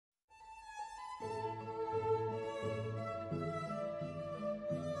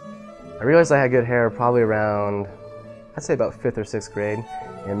I realized I had good hair probably around, I'd say about 5th or 6th grade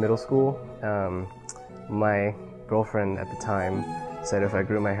in middle school. My girlfriend at the time said if I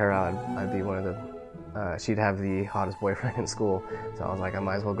grew my hair out, I'd be one of the, she'd have the hottest boyfriend in school. So I was like, I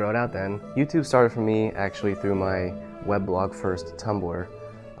might as well grow it out then. YouTube started for me actually through my web blog first, Tumblr.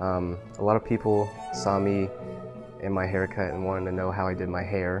 A lot of people saw me in my haircut and wanted to know how I did my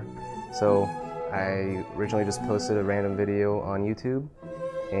hair. So I originally just posted a random video on YouTube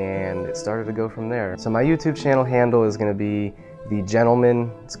and it started to go from there. So my YouTube channel handle is going to be The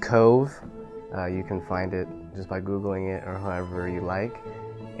Gentleman's Cove. You can find it just by Googling it or however you like.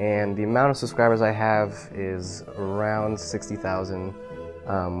 And the amount of subscribers I have is around 60,000,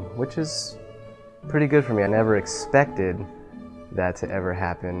 which is pretty good for me. I never expected that to ever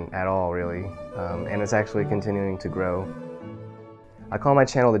happen at all, really. And it's actually continuing to grow. I call my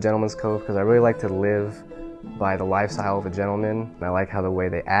channel The Gentleman's Cove because I really like to live by the lifestyle of a gentleman. I like how the way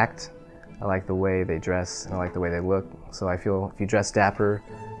they act, I like the way they dress, and I like the way they look. So I feel if you dress dapper,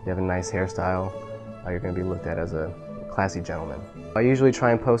 you have a nice hairstyle, you're going to be looked at as a classy gentleman. I usually try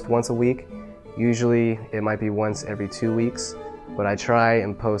and post once a week. Usually it might be once every 2 weeks, but I try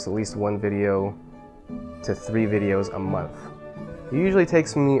and post at least 1 video to 3 videos a month. It usually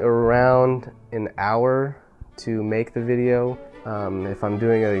takes me around an hour to make the video. If I'm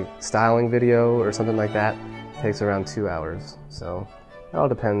doing a styling video or something like that, it takes around 2 hours. So it all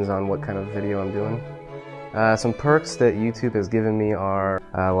depends on what kind of video I'm doing. Some perks that YouTube has given me are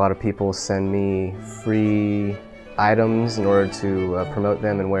a lot of people send me free items in order to promote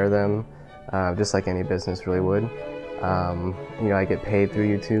them and wear them, just like any business really would. You know, I get paid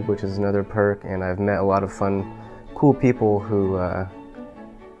through YouTube, which is another perk, and I've met a lot of fun, cool people who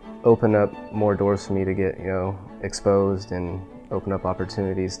open up more doors for me to get, you know, exposed and open up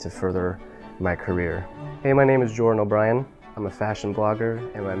opportunities to further my career. Hey, my name is Jordan O'Brien. I'm a fashion blogger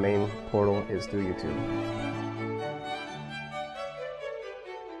and my main portal is through YouTube.